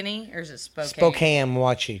 or is it Spokane? Spokane,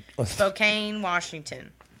 watching. Spokane,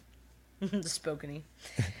 Washington. Spokane.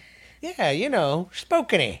 Yeah, you know,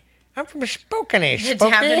 Spokane. I'm from Spokane. The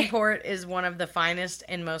Davenport is one of the finest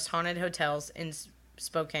and most haunted hotels in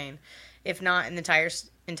Spokane, if not in the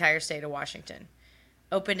entire state of Washington.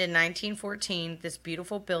 Opened in 1914, this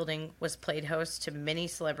beautiful building was played host to many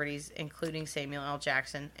celebrities, including Samuel L.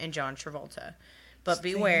 Jackson and John Travolta. But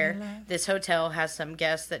beware, this hotel has some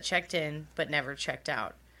guests that checked in but never checked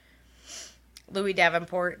out. Louis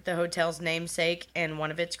Davenport, the hotel's namesake and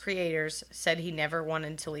one of its creators, said he never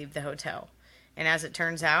wanted to leave the hotel. And as it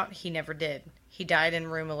turns out, he never did. He died in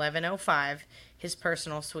room 1105, his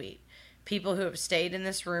personal suite. People who have stayed in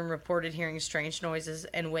this room reported hearing strange noises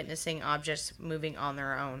and witnessing objects moving on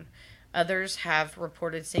their own. Others have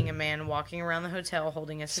reported seeing a man walking around the hotel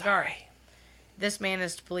holding a cigar. This man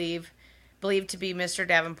is believed to be Mr.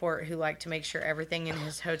 Davenport, who liked to make sure everything in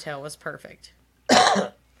his hotel was perfect.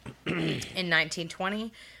 In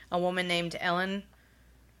 1920, a woman named Ellen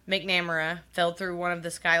McNamara fell through one of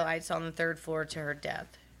the skylights on the third floor to her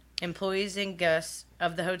death. Employees and guests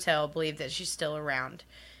of the hotel believe that she's still around.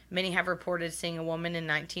 Many have reported seeing a woman in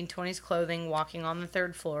 1920s clothing walking on the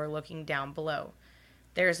third floor looking down below.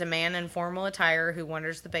 There is a man in formal attire who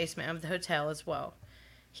wanders the basement of the hotel as well.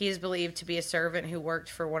 He is believed to be a servant who worked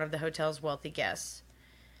for one of the hotel's wealthy guests.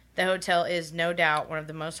 The hotel is no doubt one of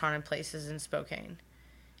the most haunted places in Spokane.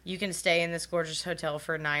 You can stay in this gorgeous hotel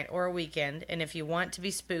for a night or a weekend, and if you want to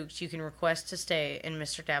be spooked, you can request to stay in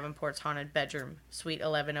Mr. Davenport's haunted bedroom, Suite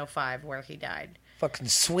 1105, where he died. Fucking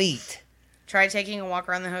sweet. Try taking a walk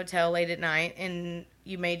around the hotel late at night, and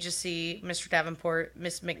you may just see Mr. Davenport,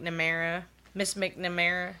 Miss McNamara,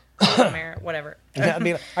 whatever. I'd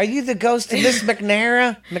be like, are you the ghost of Miss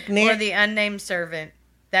McNamara? Or the unnamed servant.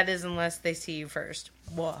 That is unless they see you first.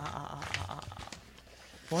 Wow,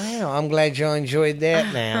 I'm glad y'all enjoyed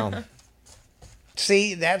that now.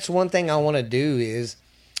 See, that's one thing I want to do is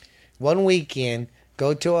one weekend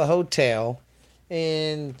go to a hotel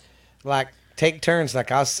and like take turns.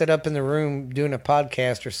 Like I'll sit up in the room doing a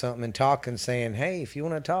podcast or something and talking, saying, hey, if you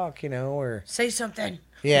want to talk, you know, or say something.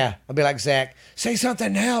 Yeah, I'll be like Zach, say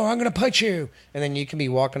something now or I'm going to punch you. And then you can be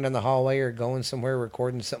walking down the hallway or going somewhere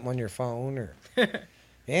recording something on your phone or,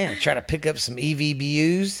 yeah, try to pick up some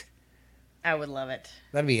EVBUs. I would love it.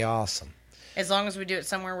 That'd be awesome. As long as we do it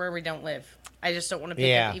somewhere where we don't live. I just don't want to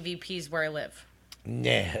pick up EVPs where I live.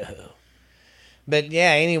 No. But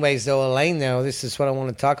yeah, anyways, though, Elaine, though, this is what I want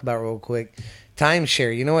to talk about real quick.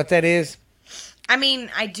 Timeshare. You know what that is? I mean,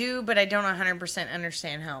 I do, but I don't 100%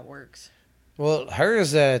 understand how it works. Well,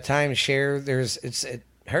 hers a timeshare.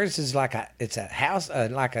 Hers is like it's a house,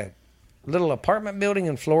 like a little apartment building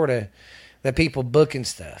in Florida that people book and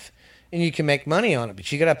stuff. And you can make money on it,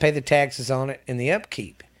 but you got to pay the taxes on it and the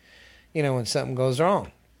upkeep, you know, when something goes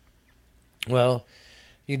wrong. Well,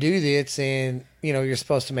 you do this and, you know, you're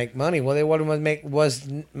supposed to make money. Well, they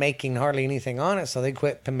wasn't making hardly anything on it, so they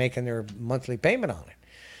quit making their monthly payment on it.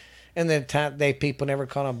 And then people never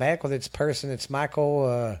call them back. Well, it's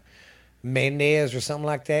Michael, Mendez or something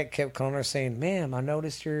like that kept calling her saying, "Ma'am, I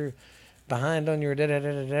noticed you're behind on your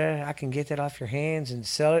da-da-da-da-da. I can get that off your hands and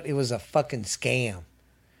sell it." It was a fucking scam.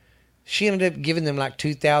 She ended up giving them like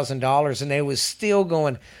 $2,000, and they was still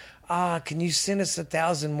going, can you send us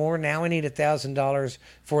 $1,000 more? Now we need $1,000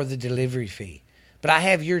 for the delivery fee. But I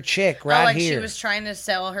have your check right here. She was trying to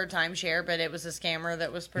sell her timeshare, but it was a scammer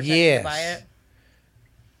that was pretending to buy it.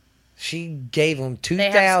 She gave them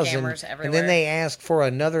 $2,000, and then they asked for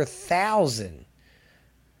another $1,000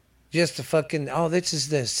 just to fucking. Oh, this is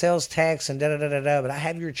the sales tax and da da da da da. But I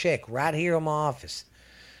have your check right here in my office.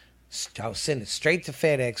 I'll send it straight to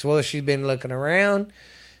FedEx. Well, she's been looking around.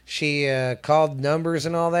 She called numbers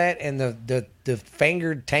and all that, and the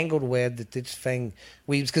fingered tangled web that this thing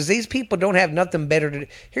weaves, because these people don't have nothing better to do.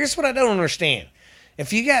 Here's what I don't understand: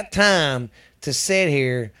 if you got time to sit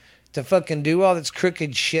here to fucking do all this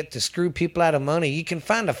crooked shit to screw people out of money, you can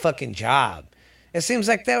find a fucking job. It seems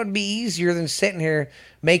like that would be easier than sitting here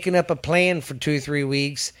making up a plan for 2-3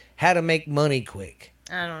 weeks how to make money quick.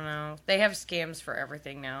 I don't know. They have scams for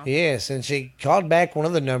everything now. Yes, and she called back one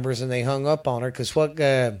of the numbers and they hung up on her because what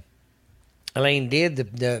Elaine did,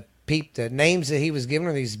 the names that he was giving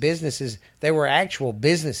her, these businesses, they were actual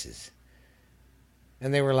businesses.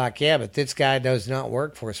 And they were like, yeah, but this guy does not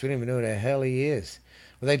work for us. We don't even know who the hell he is.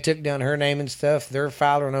 Well, they took down her name and stuff. They're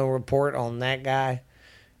filing no report on that guy.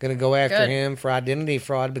 Going to go after him for identity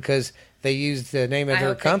fraud because they used the name of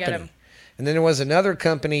their company. And then there was another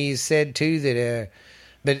company he said, too, that...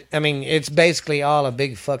 but, I mean, it's basically all a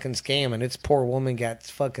big fucking scam. And this poor woman got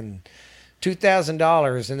fucking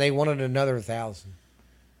 $2,000 and they wanted another $1,000.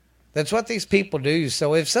 That's what these people do.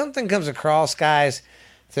 So if something comes across, guys,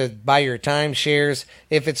 to buy your timeshares,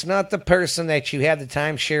 if it's not the person that you have the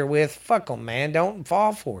timeshare with, fuck them, man. Don't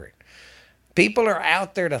fall for it. People are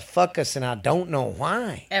out there to fuck us, and I don't know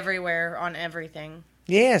why. Everywhere, on everything.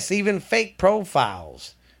 Yes, even fake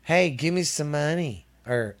profiles. Hey, give me some money.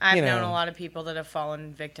 Or I've known a lot of people that have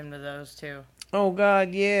fallen victim to those, too. Oh,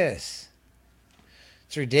 God, yes.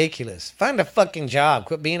 It's ridiculous. Find a fucking job.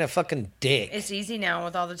 Quit being a fucking dick. It's easy now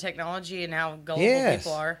with all the technology and how gullible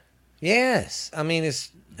people are. Yes. I mean,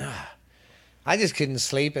 it's... I just couldn't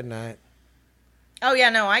sleep at night. Oh, yeah,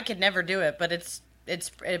 no, I could never do it, but it's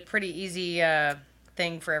a pretty easy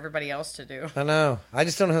thing for everybody else to do. I know. I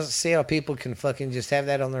just don't see how people can fucking just have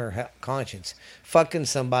that on their conscience. Fucking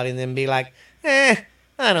somebody and then be like, I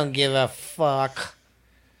don't give a fuck.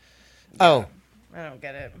 Yeah, oh. I don't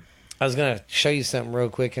get it. I was going to show you something real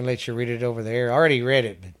quick and let you read it over there. I already read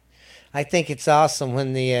it, but I think it's awesome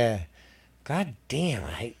when the... God damn,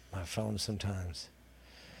 I hate my phone sometimes.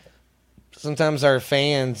 Sometimes our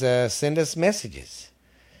fans send us messages.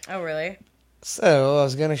 Oh, really? So I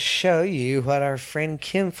was going to show you what our friend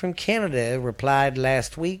Kim from Canada replied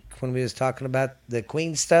last week when we was talking about the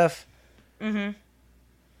Queen stuff. Mm-hmm.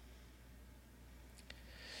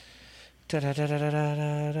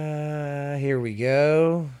 Da-da-da-da-da-da-da. Here we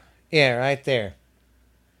go. Yeah, right there.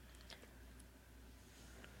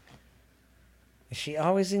 She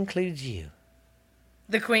always includes you.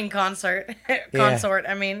 The Queen consort.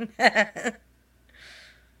 I mean.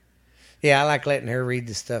 Yeah, I like letting her read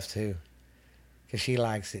the stuff too. Because she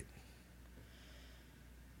likes it.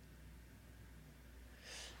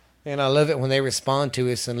 And I love it when they respond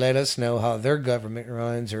to us and let us know how their government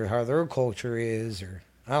runs or how their culture is. Or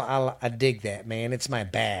I dig that, man. It's my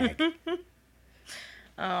bag. Oh,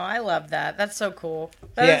 I love that. That's so cool.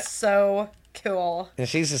 That's so cool. And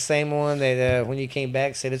she's the same one that when you came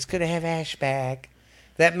back said, it's good to have Ash back.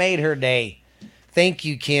 That made her day. Thank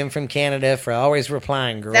you, Kim from Canada, for always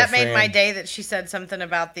replying, girlfriend. That made my day that she said something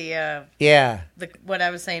about the what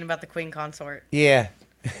I was saying about the Queen consort. Yeah.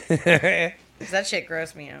 That shit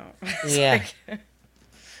grossed me out. Yeah.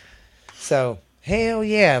 So, hell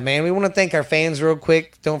yeah, man. We want to thank our fans real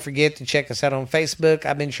quick. Don't forget to check us out on Facebook.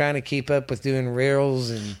 I've been trying to keep up with doing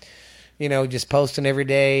reels and, just posting every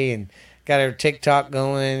day and got our TikTok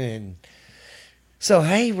going. And so,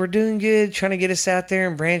 hey, we're doing good, trying to get us out there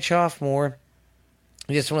and branch off more.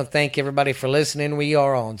 I just want to thank everybody for listening. We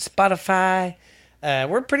are on Spotify.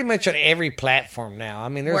 We're pretty much on every platform now. I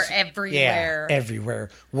mean, we're everywhere. Yeah, everywhere.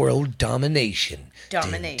 World domination.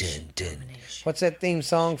 Domination. Dun, dun, dun. What's that theme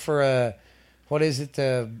song for, what is it,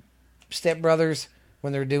 the Step Brothers,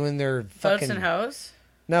 when they're doing their fucking... Boats and Hoes?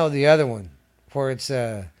 No, the other one, where it's,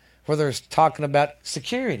 where they're talking about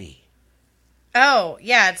security. Oh,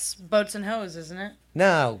 yeah, it's Boats and Hoes, isn't it?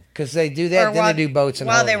 No, because they do that, then they do Boats and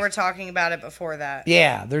Hoes. While they were talking about it before that.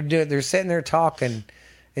 Yeah, they're sitting there talking,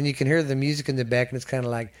 and you can hear the music in the back, and it's kind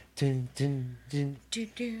of like... Dun, dun, dun.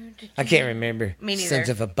 I can't remember. Me neither. Sons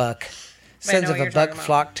of a buck. Sons of a buck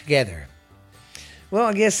flock together. Well,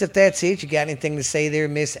 I guess if that's it, you got anything to say there,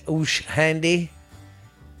 Miss Oosh Handy?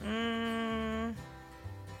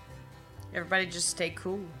 Everybody just stay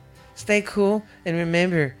cool. Stay cool, and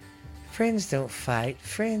remember, friends don't fight,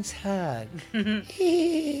 friends hug.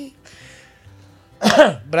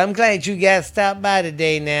 But I'm glad you guys stopped by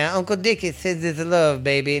today now. Uncle Dickie says it's love,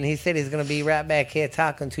 baby, and he said he's going to be right back here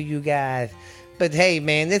talking to you guys. But hey,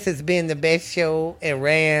 man, this has been the best show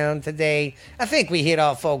around today. I think we hit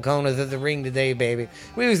all four corners of the ring today, baby.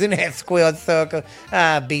 We was in that square circle.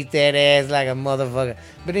 I beat that ass like a motherfucker.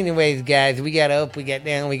 But anyways, guys, we got up, we got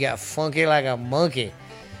down, we got funky like a monkey.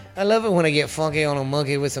 I love it when I get funky on a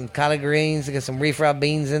monkey with some collard greens, get some refried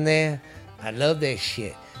beans in there. I love that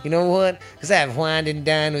shit. You know what? Because I've wined and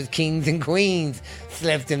dined with kings and queens,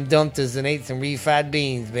 slept in dumpsters and ate some refried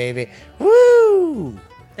beans, baby. Woo!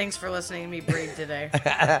 Thanks for listening to me breathe today.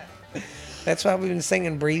 That's why we've been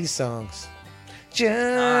singing Breathe songs.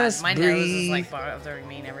 Just my breathe. nose is like bothering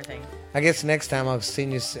me and everything. I guess next time I'll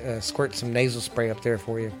send you squirt some nasal spray up there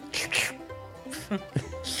for you.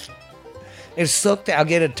 And suck I'll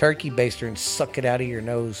get a turkey baster and suck it out of your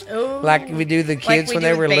nose. Ooh. Like we do the kids Like when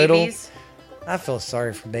they were babies. little. I feel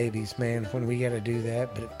sorry for babies, man, when we got to do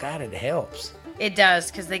that. But God, it helps. It does,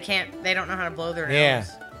 because they don't know how to blow their nose. Yeah.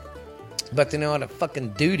 But they know how to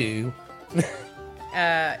fucking doo-doo.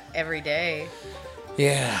 Every day.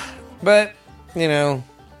 Yeah. But, you know,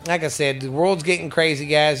 like I said, the world's getting crazy,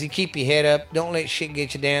 guys. You keep your head up. Don't let shit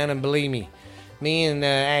get you down. And believe me, me and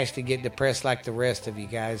Ashley get depressed like the rest of you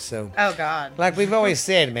guys. So, Oh, God. like we've always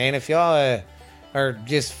said, man, if y'all are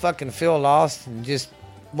just fucking feel lost and just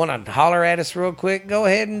want to holler at us real quick, go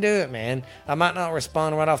ahead and do it, man. I might not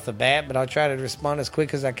respond right off the bat, but I'll try to respond as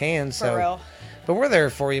quick as I can. So. For real. But we're there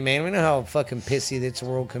for you, man. We know how fucking pissy this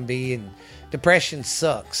world can be, and depression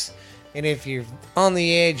sucks. And if you're on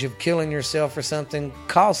the edge of killing yourself or something,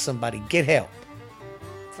 call somebody. Get help.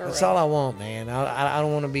 That's all I want, man. I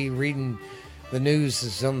don't want to be reading the news of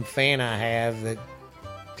some fan I have that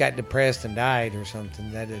got depressed and died or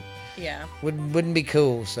something. That wouldn't be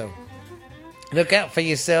cool. So look out for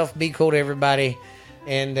yourself. Be cool to everybody.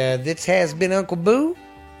 And this has been Uncle Boo.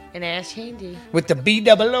 And Ash Handy. With the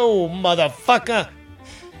B-double-O, motherfucker.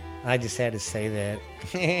 I just had to say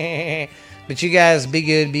that. But you guys, be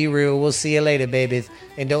good, be real. We'll see you later, babies.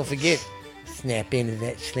 And don't forget, snap into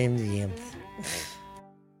that Slim Jims.